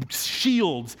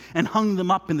shields and hung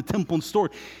them up in the temple and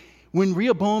stored. When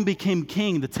Rehoboam became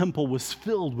king, the temple was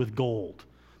filled with gold.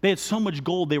 They had so much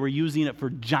gold, they were using it for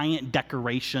giant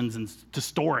decorations and to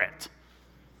store it.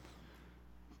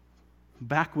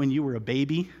 Back when you were a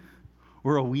baby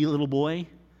or a wee little boy,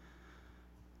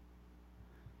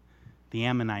 the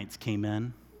Ammonites came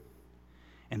in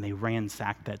and they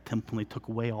ransacked that temple and they took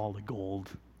away all the gold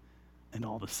and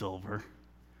all the silver.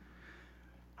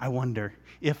 I wonder,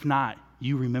 if not,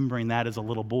 you remembering that as a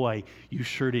little boy, you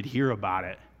sure did hear about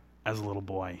it as a little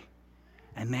boy.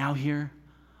 And now here,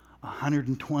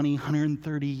 120,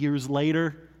 130 years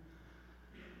later,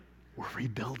 we're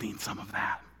rebuilding some of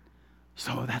that.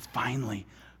 So that's finally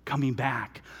coming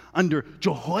back under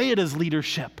Jehoiada's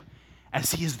leadership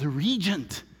as he is the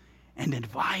regent and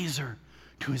advisor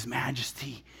to His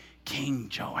Majesty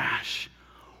King Joash.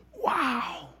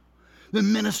 Wow! The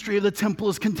ministry of the temple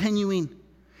is continuing.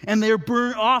 And they're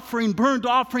burnt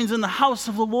offerings in the house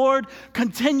of the Lord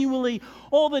continually.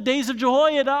 All the days of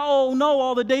Jehoiada. Oh no,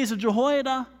 all the days of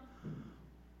Jehoiada.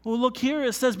 Well, look here,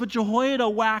 it says, but Jehoiada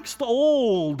waxed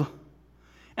old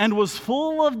and was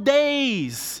full of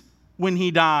days when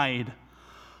he died.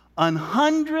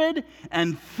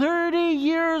 130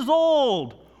 years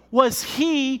old was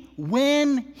he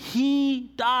when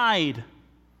he died.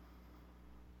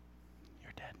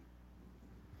 You're dead.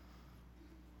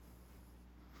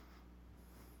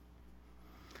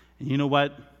 And you know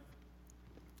what?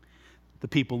 The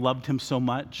people loved him so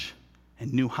much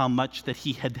and knew how much that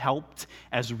he had helped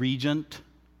as regent,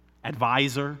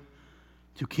 advisor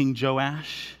to King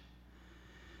Joash,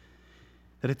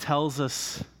 that it tells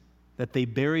us that they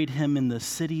buried him in the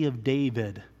city of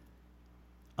David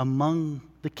among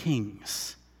the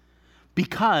kings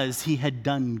because he had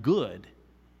done good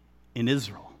in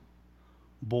Israel,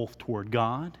 both toward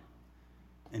God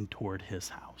and toward his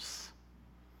house.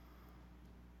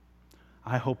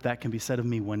 I hope that can be said of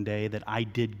me one day, that I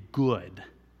did good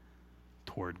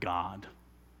toward God.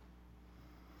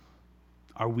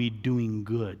 Are we doing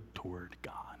good toward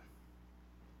God?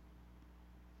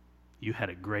 You had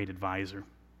a great advisor.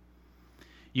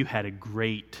 You had a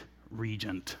great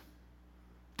regent,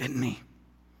 didn't he?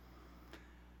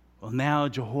 Well, now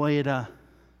Jehoiada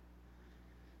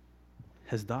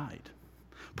has died.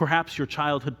 Perhaps your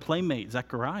childhood playmate,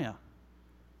 Zechariah.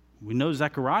 We know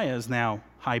Zechariah is now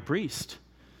high priest.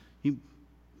 He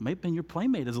might have been your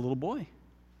playmate as a little boy.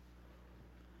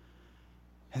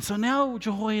 And so now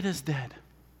Jehoiada is dead.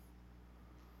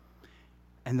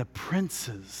 And the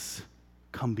princes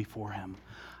come before him.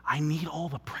 I need all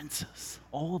the princes,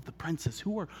 all of the princes.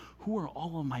 Who are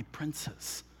all of my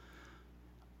princes?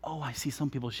 Oh, I see some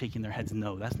people shaking their heads.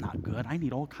 No, that's not good. I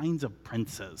need all kinds of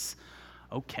princes.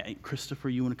 Okay, Christopher,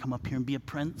 you want to come up here and be a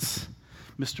prince?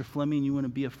 Mr. Fleming, you want to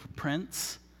be a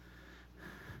prince?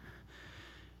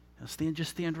 Now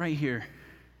just stand right here.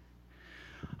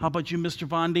 How about you, Mr.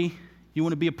 Vondi? You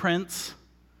want to be a prince?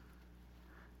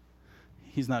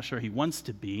 He's not sure he wants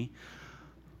to be.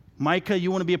 Micah, you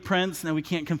want to be a prince? Now, we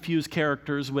can't confuse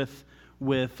characters with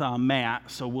Matt,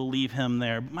 so we'll leave him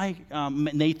there.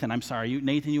 Nathan, I'm sorry.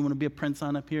 Nathan, you want to be a prince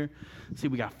on up here? See,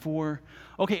 we got 4.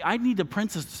 Okay, I need the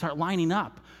princes to start lining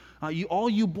up. All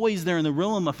you boys there in the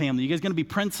Rillema family, you guys going to be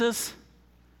princes?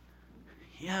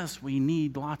 Yes, we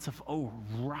need lots of, oh,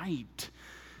 right.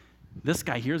 This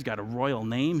guy here's got a royal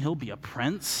name. He'll be a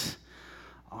prince.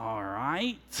 All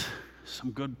right.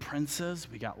 Some good princes.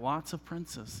 We got lots of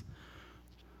princes.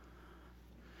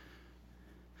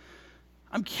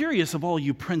 I'm curious of all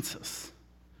you princes.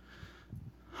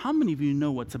 How many of you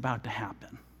know what's about to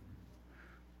happen?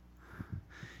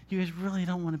 You guys really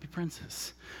don't want to be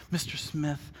princes. Mr.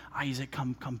 Smith, Isaac,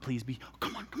 come please be. Oh,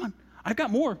 come on. I've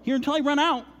got more here until I run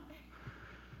out.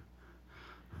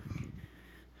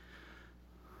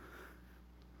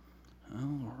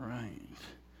 All right.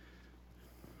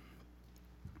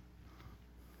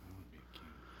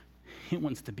 He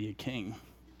wants to be a king.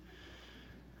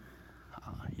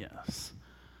 Yes.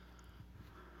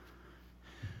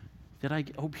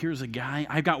 Here's a guy.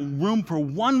 I've got room for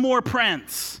one more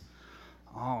prince.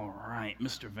 All right,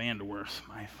 Mr. Vanderwerf,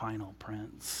 my final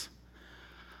prince.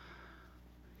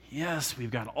 Yes,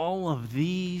 we've got all of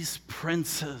these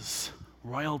princes,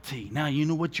 royalty. Now, you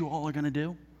know what you all are going to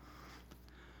do?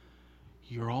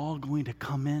 You're all going to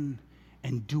come in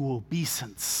and do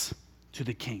obeisance to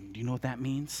the king. Do you know what that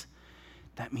means?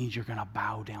 That means you're going to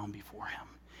bow down before him.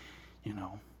 You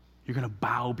know, you're going to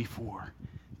bow before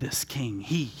this king.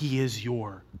 He is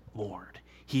your Lord.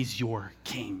 He's your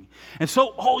king. And so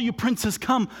all you princes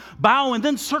come, bow, and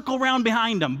then circle around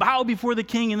behind him. Bow before the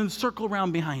king and then circle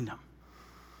around behind him.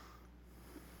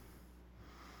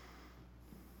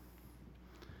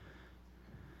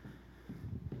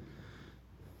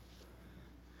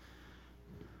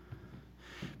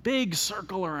 Big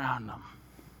circle around them.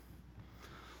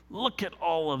 Look at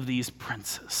all of these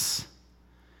princes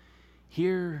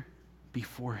here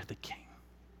before the king.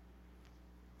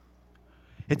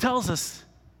 It tells us,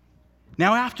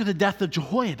 now after the death of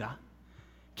Jehoiada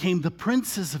came the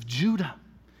princes of Judah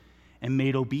and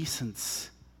made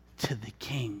obeisance to the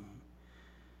king.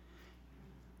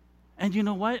 And you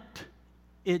know what?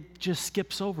 It just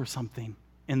skips over something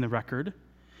in the record.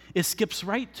 It skips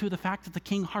right to the fact that the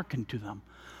king hearkened to them.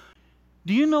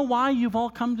 Do you know why you've all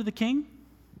come to the king?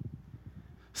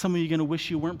 Some of you are going to wish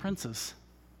you weren't princes.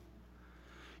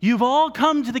 You've all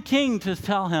come to the king to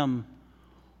tell him,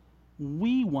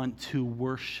 we want to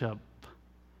worship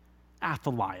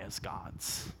Athaliah's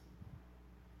gods.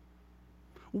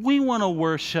 We want to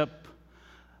worship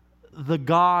the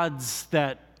gods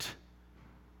that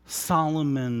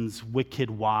Solomon's wicked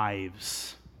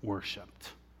wives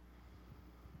worshipped.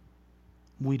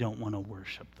 We don't want to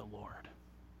worship the Lord.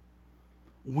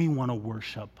 We want to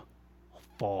worship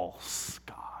false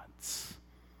gods.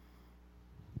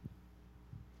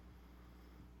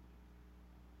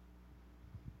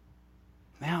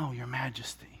 Now, Your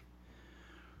Majesty,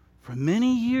 for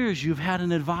many years you've had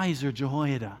an advisor,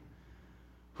 Jehoiada,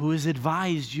 who has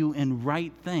advised you in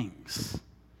right things.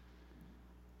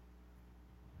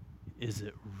 Is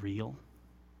it real?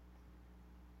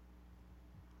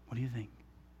 What do you think?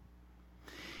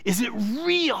 Is it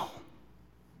real?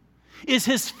 Is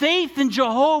his faith in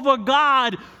Jehovah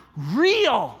God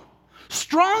real?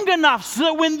 Strong enough so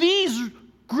that when these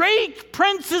great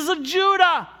princes of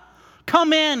Judah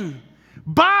come in,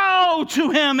 bow to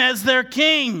him as their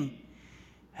king,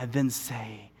 and then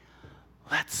say,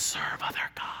 let's serve other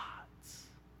gods.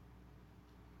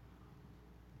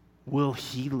 Will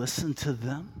he listen to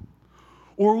them?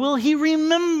 Or will he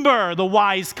remember the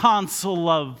wise counsel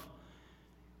of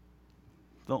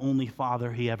the only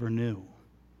father he ever knew,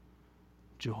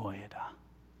 Jehoiada?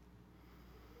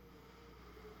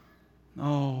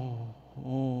 Oh.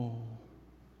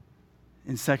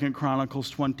 In 2 Chronicles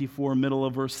 24, middle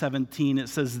of verse 17, it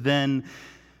says, then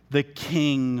the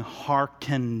king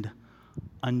hearkened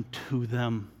unto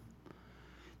them.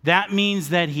 That means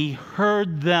that he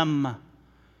heard them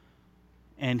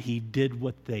and he did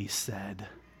what they said.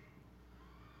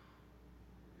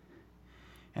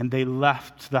 And they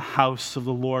left the house of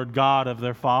the Lord God of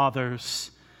their fathers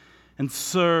and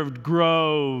served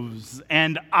groves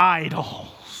and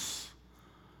idols.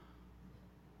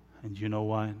 And you know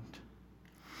what?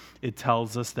 It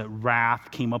tells us that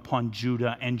wrath came upon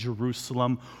Judah and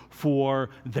Jerusalem for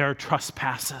their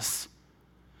trespasses.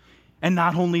 And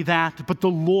not only that, but the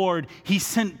Lord, he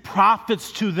sent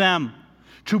prophets to them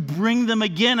to bring them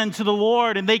again unto the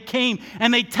Lord. And they came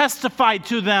and they testified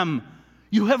to them,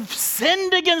 you have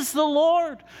sinned against the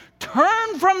Lord.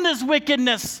 Turn from this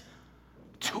wickedness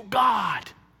to God.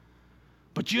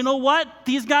 But you know what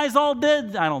these guys all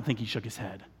did? I don't think he shook his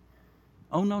head.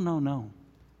 Oh, no.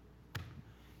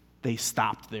 They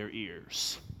stopped their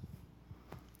ears.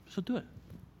 So do it.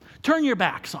 Turn your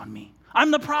backs on me.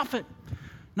 I'm the prophet.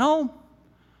 No,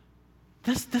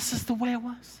 this is the way it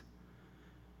was.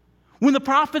 When the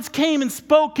prophets came and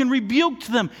spoke and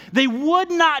rebuked them, they would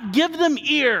not give them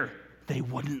ear. They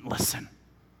wouldn't listen.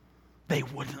 They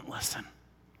wouldn't listen.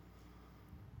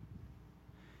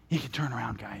 You can turn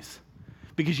around, guys.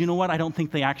 Because you know what? I don't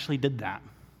think they actually did that.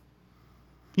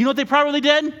 You know what they probably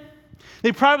did?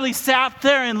 They probably sat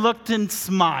there and looked and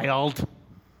smiled.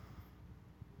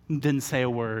 And didn't say a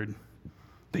word.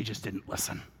 They just didn't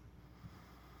listen.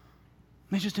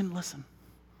 They just didn't listen.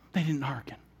 They didn't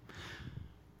hearken.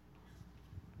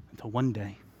 Until one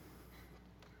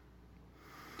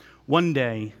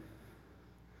day,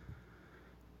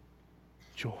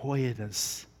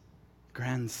 Jehoiada's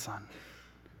grandson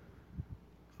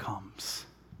comes.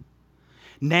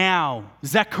 Now,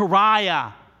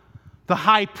 Zechariah, the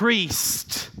high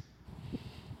priest.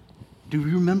 Do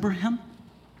you remember him?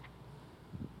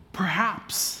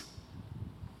 Perhaps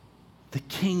the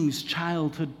king's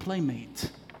childhood playmate.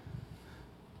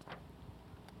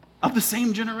 Of the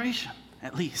same generation,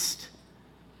 at least.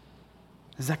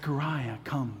 Zechariah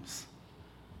comes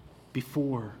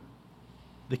before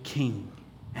the king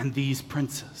and these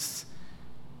princes,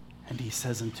 and he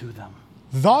says unto them,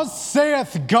 Thus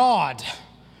saith God,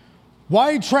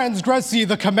 why transgress ye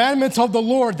the commandments of the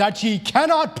Lord, that ye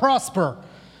cannot prosper?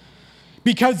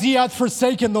 Because ye hath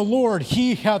forsaken the Lord,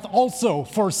 he hath also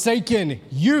forsaken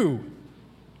you.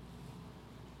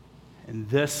 And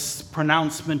this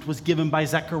pronouncement was given by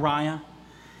Zechariah,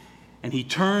 and he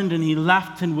turned and he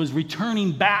left and was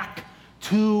returning back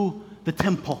to the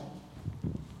temple.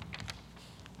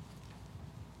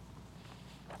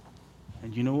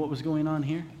 And you know what was going on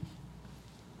here?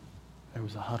 There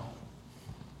was a huddle.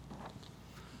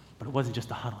 But it wasn't just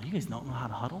a huddle. You guys don't know how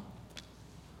to huddle?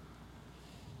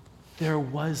 There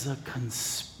was a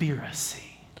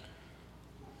conspiracy.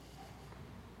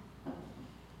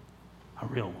 A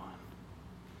real one.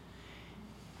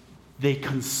 They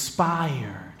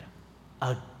conspired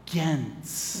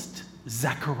against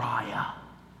Zechariah,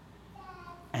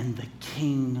 and the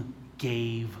king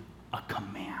gave a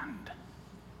command.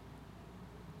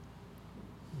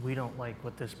 We don't like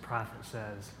what this prophet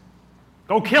says.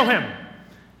 Go kill him!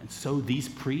 And so these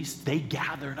priests, they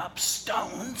gathered up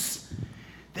stones.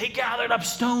 They gathered up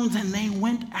stones and they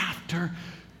went after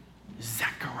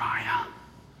Zechariah.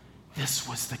 This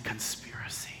was the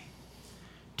conspiracy,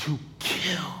 to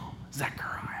kill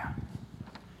Zechariah.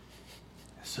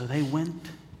 So they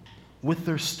went with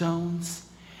their stones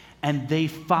and they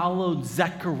followed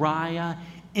Zechariah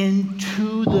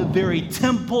into the very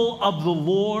temple of the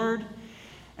Lord.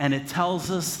 And it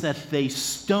tells us that they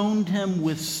stoned him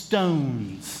with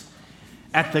stones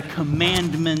at the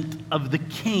commandment of the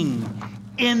king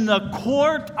in the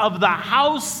court of the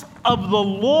house of the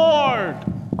Lord.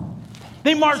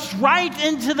 They marched right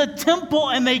into the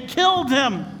temple and they killed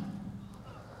him.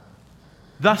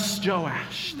 Thus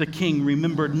Joash, the king,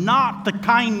 remembered not the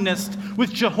kindness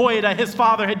which Jehoiada his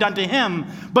father had done to him,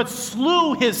 but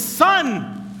slew his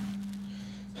son.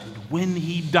 And when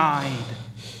he died,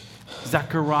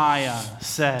 Zechariah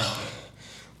said,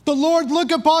 The Lord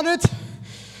look upon it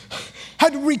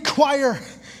and require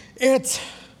it.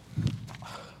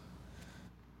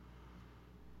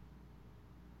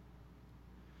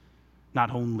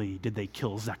 Not only did they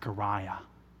kill Zechariah,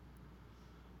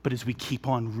 but as we keep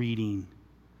on reading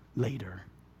later,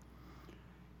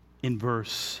 in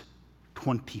verse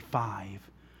 25,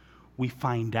 we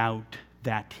find out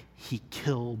that he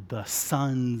killed the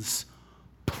sons,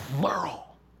 plural.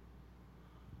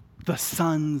 The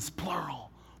sons,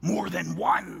 plural, more than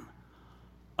one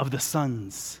of the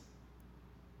sons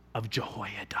of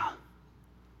Jehoiada.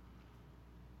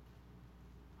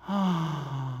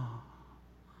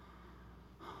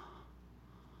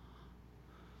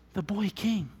 The boy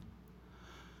king.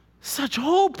 Such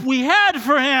hope we had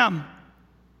for him.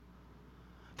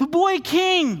 The boy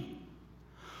king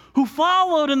who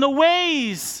followed in the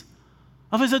ways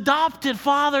of his adopted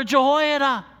father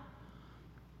Jehoiada.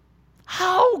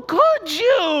 How could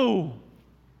you?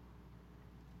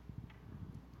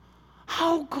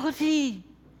 How could he?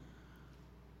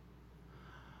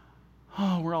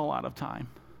 Oh, we're all out of time.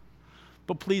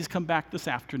 But please come back this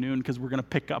afternoon because we're going to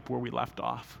pick up where we left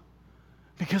off.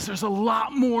 Because there's a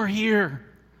lot more here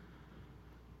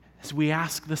as we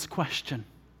ask this question.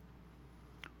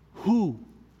 Who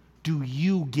do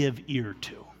you give ear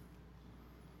to?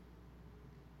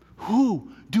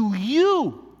 Who do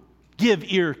you give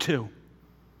ear to?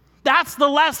 That's the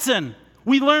lesson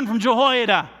we learned from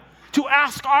Jehoiada. To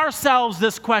ask ourselves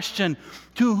this question: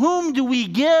 to whom do we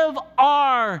give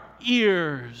our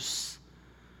ears?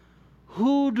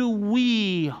 Who do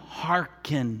we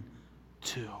hearken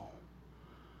to?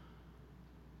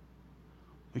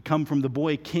 We come from the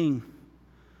boy king,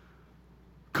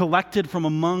 collected from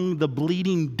among the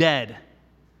bleeding dead,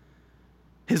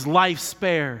 his life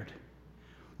spared,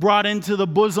 brought into the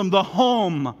bosom, the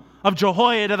home of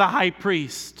Jehoiada the high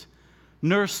priest,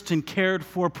 nursed and cared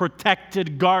for,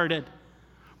 protected, guarded,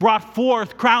 brought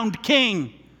forth, crowned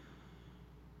king,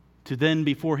 to then,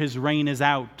 before his reign is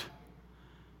out,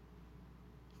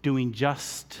 doing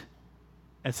just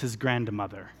as his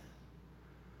grandmother.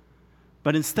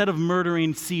 But instead of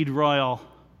murdering seed royal,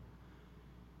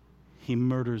 he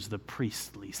murders the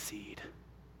priestly seed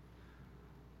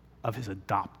of his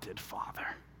adopted father.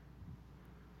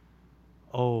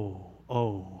 Oh,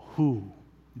 who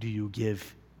do you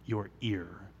give your ear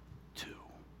to?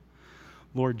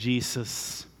 Lord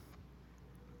Jesus,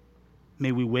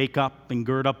 may we wake up and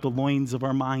gird up the loins of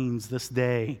our minds this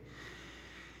day.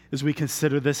 As we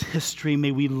consider this history,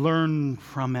 may we learn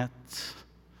from it.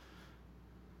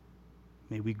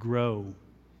 May we grow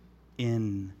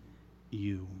in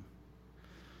you.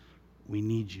 We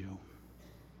need you.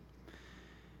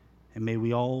 And may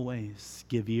we always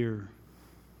give ear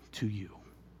to you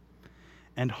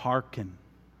and hearken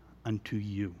unto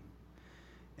you.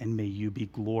 And may you be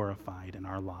glorified in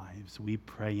our lives. We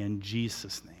pray in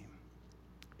Jesus' name.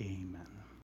 Amen.